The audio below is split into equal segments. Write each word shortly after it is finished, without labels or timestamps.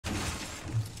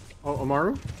Oh,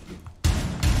 Amaru?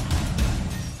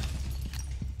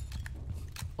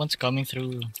 One's coming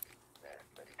through.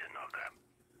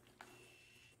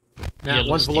 Matt, Yellow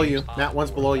one's below stairs. you. Matt, one's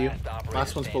below you.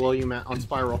 Last one's below you, Matt, on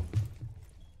spiral.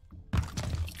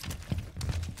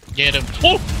 Get him.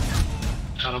 Oh!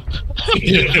 Got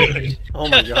him. Oh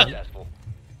my god.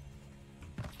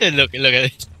 Look at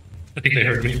it. I think they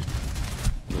heard me.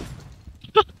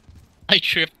 I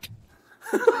tripped.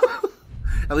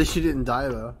 At least you didn't die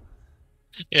though.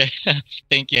 Yeah.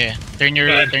 Thank you. Turn your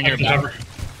I back. can cover.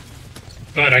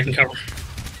 Go ahead, I can cover.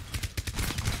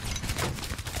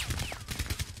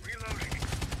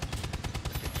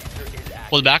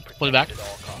 Pull back.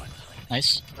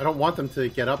 Nice. I don't want them to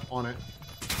get up on it.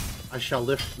 I shall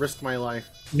risk my life.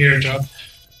 Mirror job.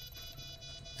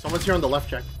 Someone's here on the left,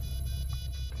 Jack.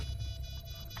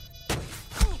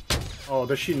 Oh,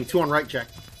 they're shooting. 2 on right, Jack.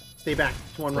 Stay back.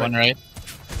 2 on right. One right.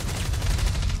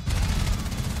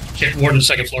 Okay, Warden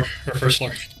second floor, or first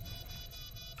floor.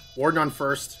 Warden on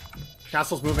first.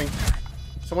 Castle's moving.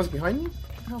 Someone's behind me?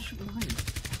 What the hell's shooting behind me?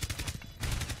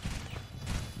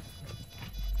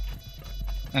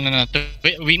 No.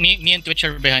 Me and Twitch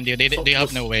are behind you. They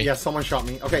have no way. Yeah, someone shot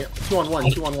me. Okay, 2 on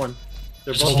 1. 2 on 1.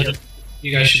 They're Just both hold here. it.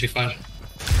 You guys should be fine.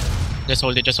 Just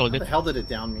hold it. How the hell did it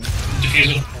down me?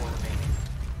 Defuser.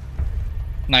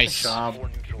 Nice. Nice job.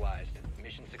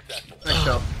 Nice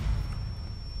job.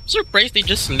 Surprised they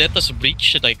just let us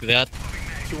breach like that.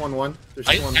 2 on 1. There's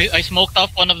 2 on 1. I smoked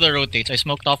off one of the rotates. I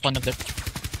smoked off one of the.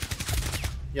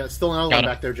 Yeah, still another Got one him.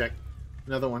 back there, Jack.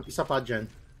 Another one. Isa pa dyan.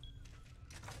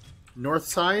 North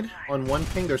side, on 1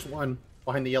 ping, there's one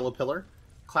behind the yellow pillar.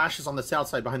 Clash is on the south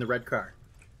side behind the red car.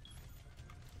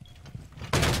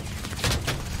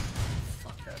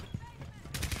 Fuckhead.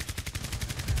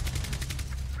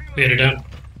 We had it down.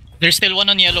 There's still one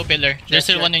on yellow pillar. There's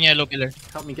still one on yellow pillar.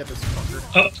 Help me get this fucker.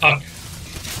 Up.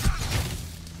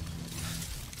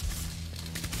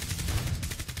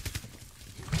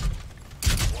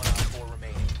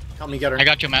 Help me get her. I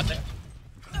got you, Matt.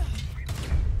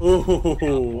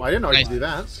 Ooh, I didn't know I Nice. could do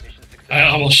that. I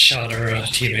almost shot our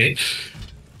teammate.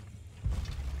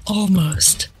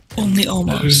 Almost. Only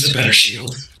almost. Who's the better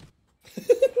shield?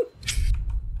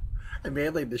 I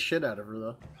meleeed the shit out of her,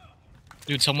 though.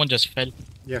 Dude, someone just fell.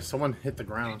 Yeah, someone hit the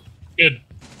ground. Good.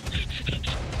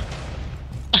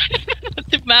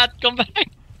 Matt, come back.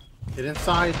 Get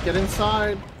inside, get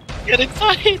inside. Get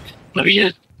inside. Let me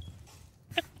in.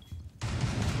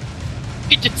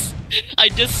 I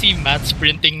just see Matt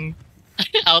sprinting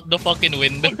out the fucking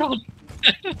window.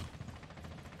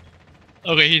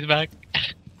 Okay, he's back.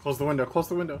 Close the window, close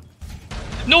the window.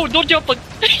 No, don't jump. I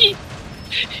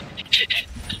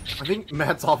think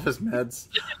Matt's off his meds.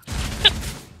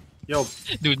 Yo,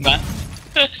 Dude, Matt.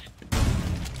 I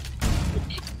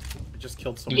just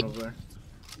killed someone over there.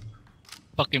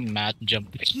 Fucking Matt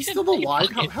jumped. He's still alive?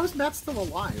 How is Matt still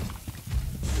alive?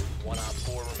 1 on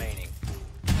 4 remaining.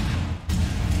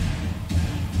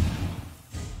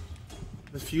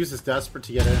 The fuse is desperate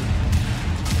to get in.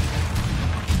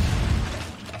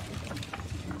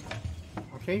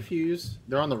 Okay, fuse.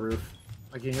 They're on the roof.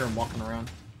 I can hear them walking around.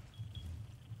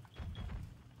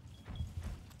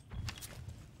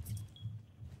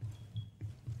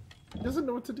 He doesn't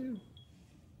know what to do.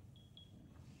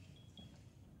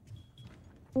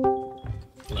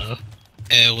 Hello.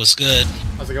 Hey, what's good?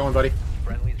 How's it going, buddy?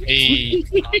 Friendlies Hey.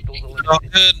 hostiles All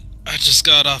eliminated. good. I just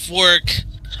got off work.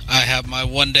 I have my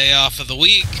 1 day off of the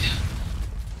week.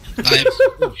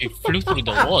 He flew through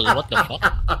the wall. What the fuck?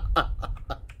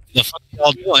 The fuck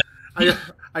y'all doing?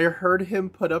 I heard him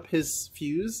put up his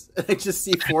fuse, and I just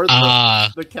see for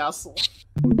the castle.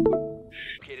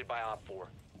 Located by Op 4.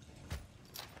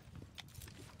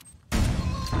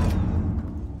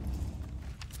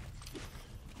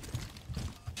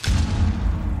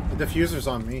 The diffuser's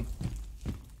on me.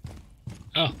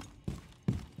 Oh.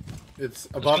 It's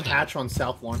above hatch on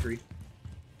South Laundry.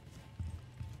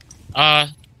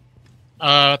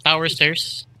 Tower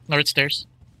stairs. North stairs.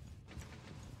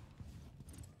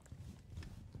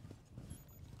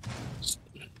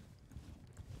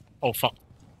 Oh, fuck.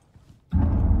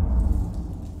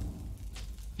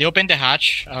 They opened the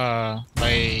hatch, by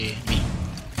me.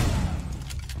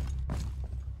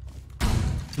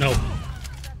 No.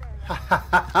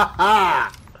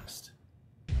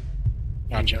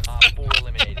 Gotcha. Op 4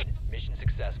 eliminated. Mission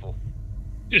successful.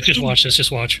 Just watch this,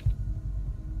 just watch.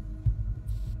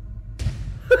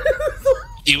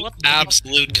 You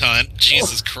absolute cunt.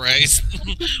 Jesus Christ.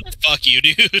 Fuck you,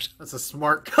 dude. That's a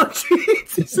smart country.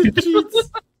 Cheats.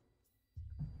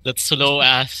 That's slow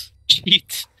ass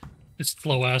cheat. It's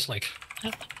slow ass, like.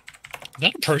 Is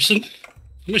that a person?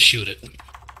 I'm gonna shoot it.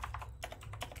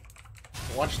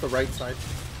 Watch the right side.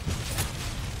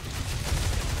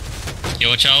 Yo,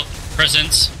 watch out.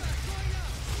 Presence.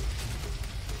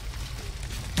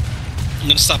 I'm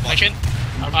gonna stop I watching.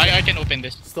 I can open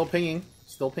this. Still pinging.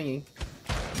 Still pinging.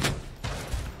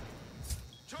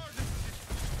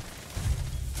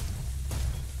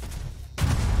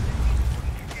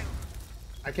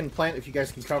 I can plant if you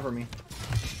guys can cover me.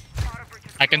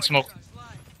 I can smoke.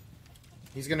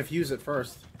 He's gonna fuse it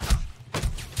first.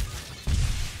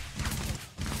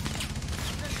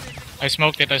 I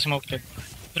smoked it. I smoked it.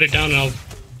 Put it down and I'll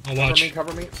Cover watch. me,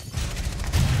 cover me.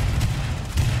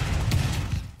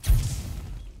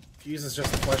 Fuse is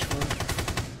just a flesh wound.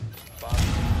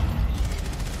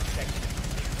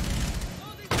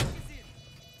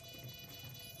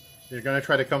 They're gonna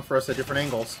try to come for us at different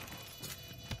angles.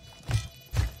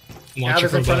 I'm Cav watching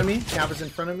is in for front of bot. me. Cav is in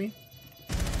front of me.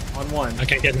 On one. I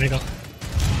can't get an angle.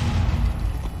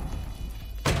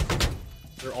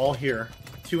 They're all here.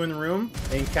 Two in the room,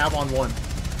 and Cav on one.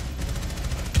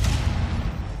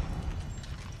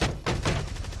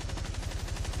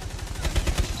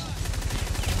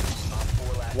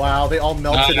 Wow, they all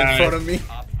melted in front of me.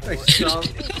 Nice job.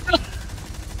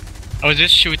 I was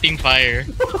just shooting fire.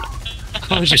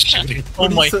 I was just shooting. Oh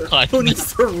my Who needs to- god. Who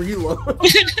needs to reload?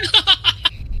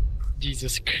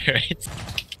 Jesus Christ.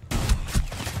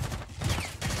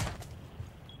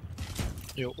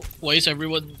 Yo, why is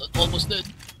everyone almost dead?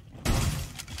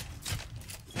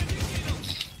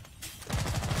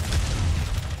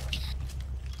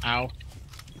 Ow.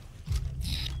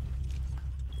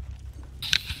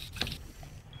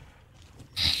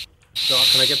 Doc,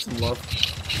 can I get some love?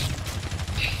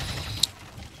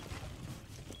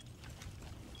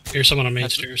 Here's someone on main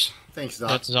stairs. Thanks, Doc.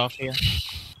 That's Zofia.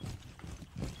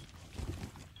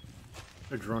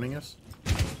 They're droning us.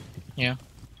 Yeah.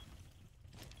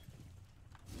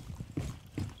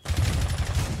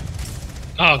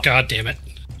 Oh god damn it.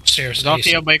 Stairs.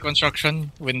 Zofia by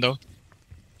construction window.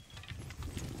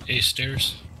 A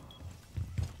stairs.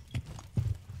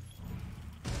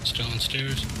 Still on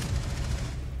stairs.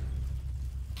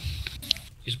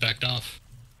 He's backed off.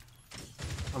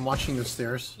 I'm watching the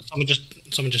stairs. Someone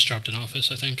just dropped an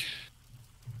office, I think.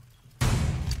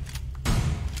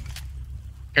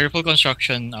 Careful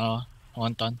construction,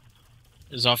 Wonton.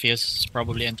 Zofia's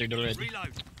probably entered already.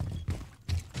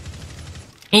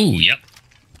 Oh, yep.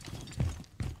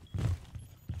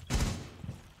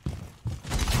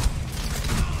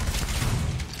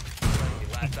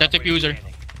 That Defuser.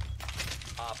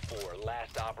 Op 4,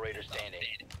 last operator standing.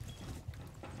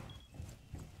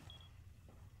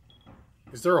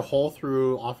 Is there a hole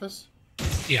through office?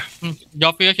 Yeah.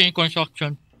 Zofia's in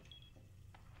construction.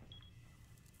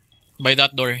 By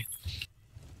that door.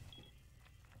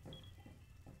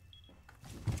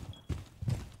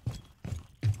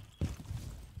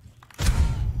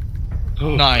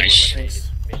 Oh, Nice. Thanks.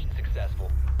 Mission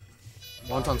successful.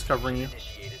 Wonton's covering you.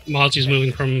 Initiated. Mozzie's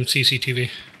moving from CCTV.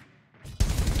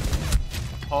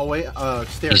 Hallway,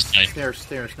 stairs, East side.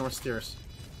 stairs, north stairs.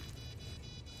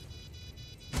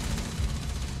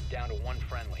 Down to one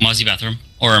friendly. Mozzie bathroom.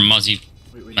 Or Mozzie.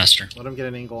 Wait, Master. Let him get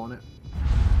an angle on it.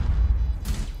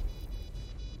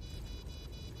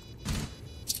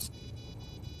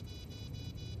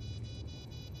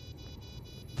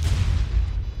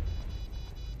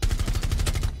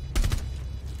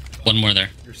 One more there.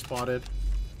 You're spotted.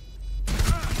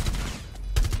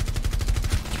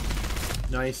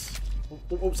 Nice.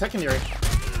 Oh, secondary.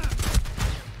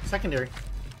 Secondary.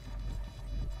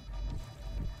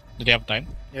 Do they have time?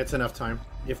 Yeah, it's enough time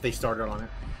if they started on it.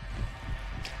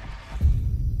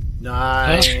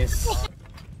 Nice.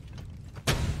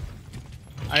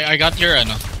 I got your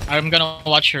ano. I'm gonna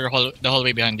watch your the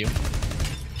hallway behind you.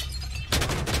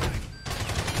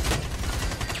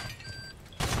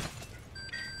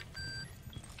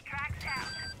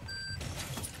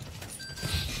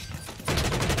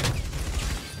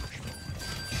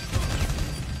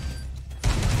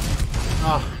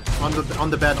 Ah, on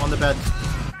the bed.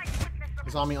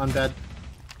 He's on me on bed.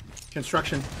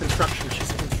 Construction.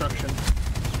 She's in construction.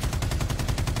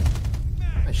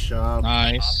 Nice job.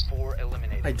 Nice. Op 4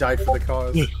 eliminated. I died for the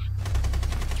cause.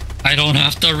 I don't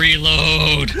have to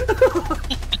reload.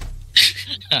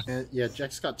 And, yeah,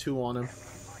 Jack's got 2 on him.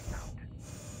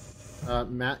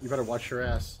 Matt, you better watch your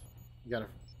ass. You got a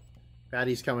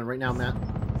baddie's coming right now, Matt.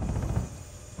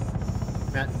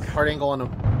 Matt, hard angle on him.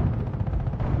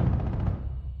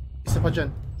 He's a punch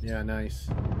in. Yeah, nice.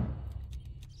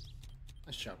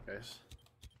 Nice job, guys.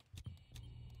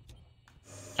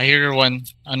 I hear one.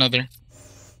 Another.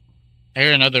 I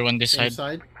hear another one this Same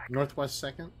side. side. Northwest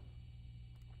second.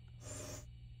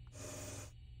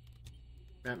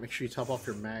 Matt, make sure you top off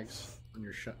your mags on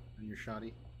your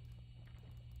shoddy.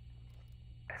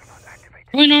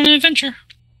 Going on an adventure.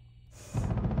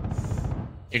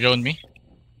 You going me?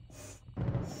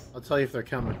 I'll tell you if they're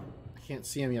coming. I can't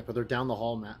see them yet, but they're down the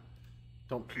hall, Matt.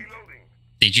 Don't peek.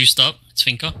 Did you stop? It's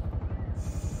Finka.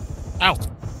 Ow!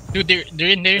 Dude, they're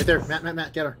in there. Right there,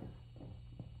 Matt, get her.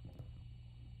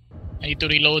 I need to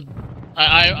reload.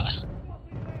 I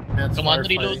Matt's Come on, firefighting.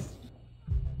 reload.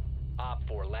 Op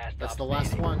 4, last That's op the last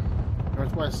standing. one.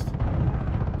 Northwest.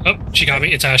 Oh, she got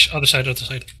me. It's Ash. Other side, other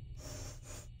side.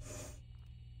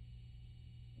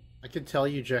 I can tell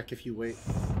you, Jack, if you wait.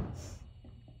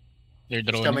 They're She's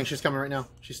droning. coming. She's coming right now.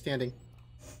 She's standing.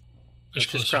 Just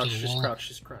She's closer to crouched. the She's wall. crouched.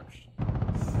 She's crouched.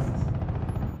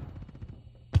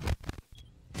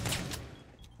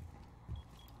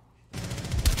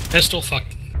 Pistol, fuck.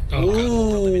 Oh, God.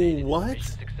 Ooh, what?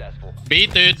 Mission successful.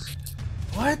 Baited.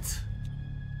 What?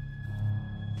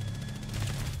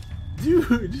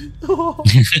 Dude. Oh.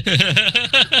 He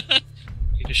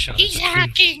just shot He's us.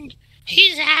 hacking!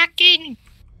 He's hacking!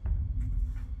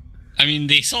 I mean,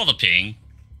 they saw the ping.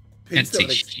 Can't Pigs don't,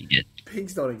 say shit.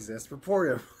 pigs don't exist.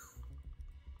 Report him.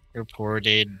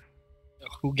 Reported.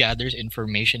 Who gathers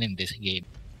information in this game?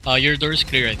 Your door's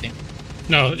clear, I think.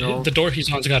 No, No. the door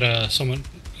he's on's got someone.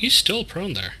 He's still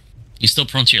prone there. He's still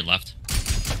prone to your left.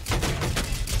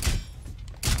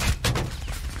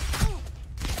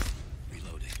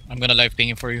 I'm gonna live ping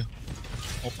it for you.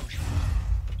 Oh.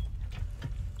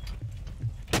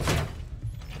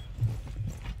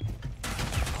 Op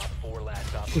 4,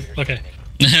 last operator Okay.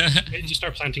 standing. Just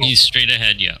start planting. He's straight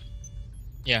ahead, yeah.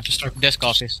 Yeah, Just start- desk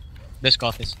office. Desk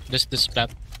office. This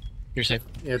plat. You're safe.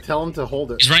 Yeah, tell him to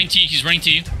hold it. He's running to you, he's running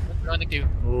to you. Running to you.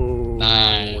 Ooh.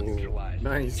 Nice.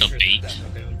 Nice. The bait.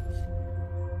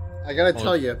 I gotta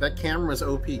tell you, that camera's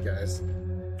OP, guys.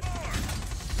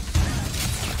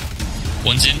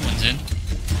 One's in, one's in.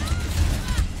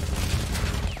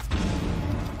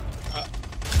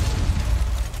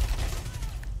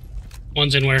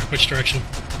 One's in where? Which direction?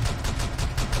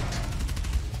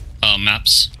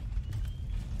 Maps.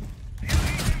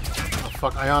 Oh,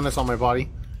 fuck, Iona's on my body.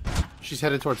 She's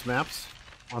headed towards maps.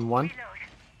 On one.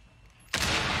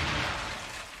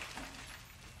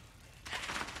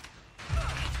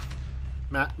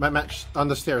 Matt, on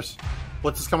the stairs.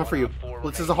 Blitz is coming for you.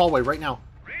 Blitz is the hallway right now.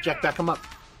 Jack, back him up.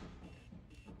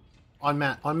 On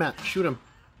Matt, shoot him.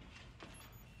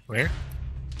 Where?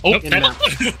 Oh, In map.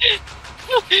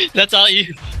 That's all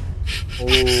you.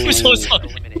 I'm so Oh. sorry.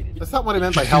 Eliminated. That's not what I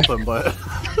meant by help him, but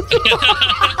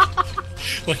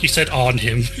Well, he said on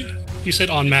him. He said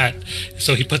on Matt,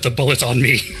 so he put the bullets on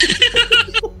me.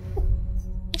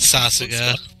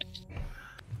 Sasuga.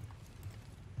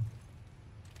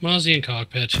 Mozzie in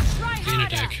cockpit. Being a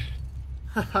dick.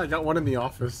 I got one in the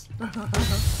office.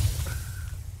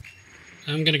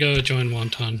 I'm gonna go join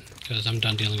Wonton, because I'm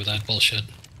done dealing with that bullshit.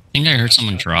 I think I heard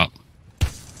someone drop.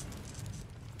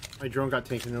 My drone got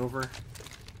taken over.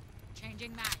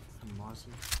 Changing map. I'm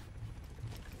awesome.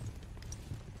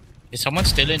 Is someone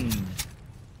still in?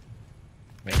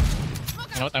 Wait.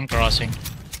 You know what? I'm crossing.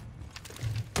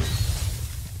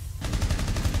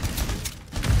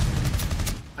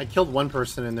 I killed one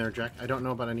person in there, Jack. I don't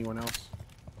know about anyone else.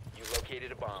 You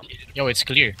located a bomb. Yo, it's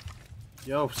clear.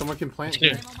 Yo, someone can plant It's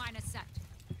clear. here. Ammo mine is set.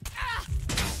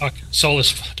 Fuck.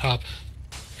 Solus top.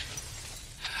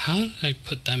 How did I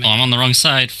put them in? Oh, I'm on the wrong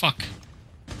side. Fuck.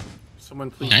 Someone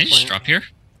please Can I just plant. drop here?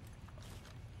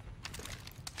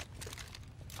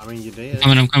 I mean, you did.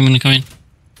 I'm coming.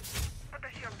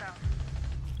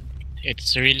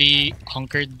 It's really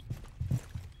hunkered.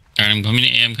 Alright, I'm coming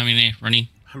A, I'm coming A, running.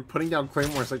 I'm putting down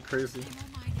claymores like crazy.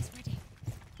 Ammo mine is ready.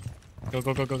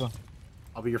 Go.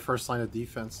 I'll be your first line of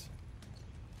defense.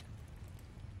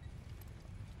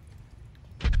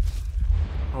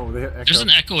 Oh, they echo. There's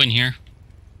an echo in here.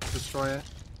 Destroy it.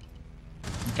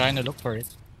 I'm trying to look for it.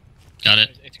 Got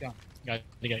it. It's gone. Got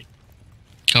it.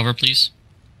 Cover, please.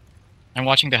 I'm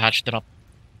watching the hatch drop.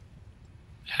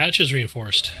 Hatch is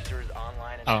reinforced. User is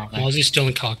online and Oh, active. nice. Mozzie's still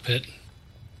in cockpit.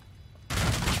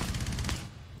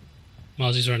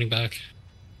 Mozzie's running back.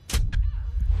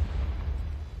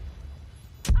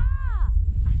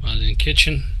 Mozzie in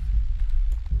kitchen.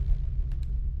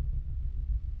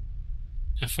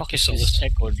 Yeah, fuck Fuck you, is Solus. this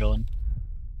echo drone?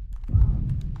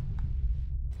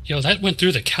 Yo, that went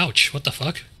through the couch. What the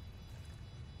fuck?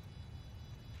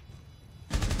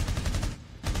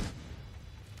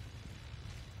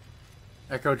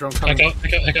 Echo drone coming.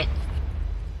 Echo.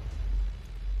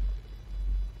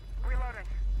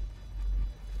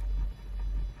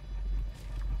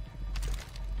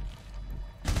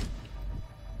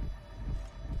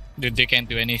 Dude, they can't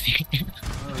do anything.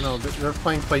 don't know. They're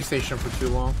playing PlayStation for too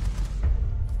long.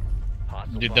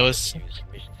 Hostile Dude, bomb those- defused.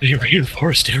 Mission They successful.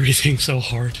 reinforced everything so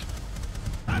hard.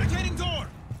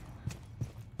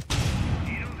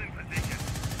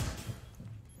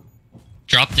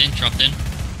 Dropped in.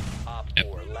 Op Yep.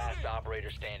 4, last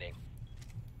operator standing.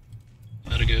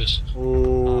 Out it goes.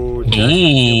 Oh, Jack, Ooh.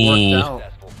 it worked out.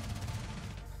 Successful.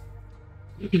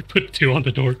 You put 2 on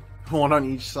the door. One on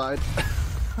each side.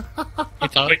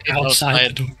 It's out, Like it's outside outside.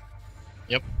 the door.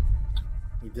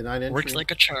 He denied entry. Works like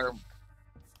a charm.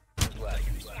 Flag.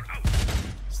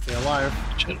 Stay alive.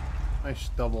 Shit. Nice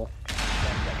double. 10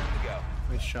 seconds to go.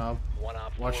 Nice job. One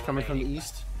op Watch 4 coming from the remaining.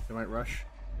 east. They might rush.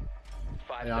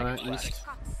 5 Ayana, seconds left. east.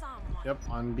 Got someone. Yep,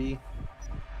 on B.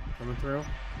 Coming through.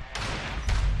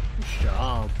 Good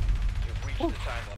job. You've reached the time limit.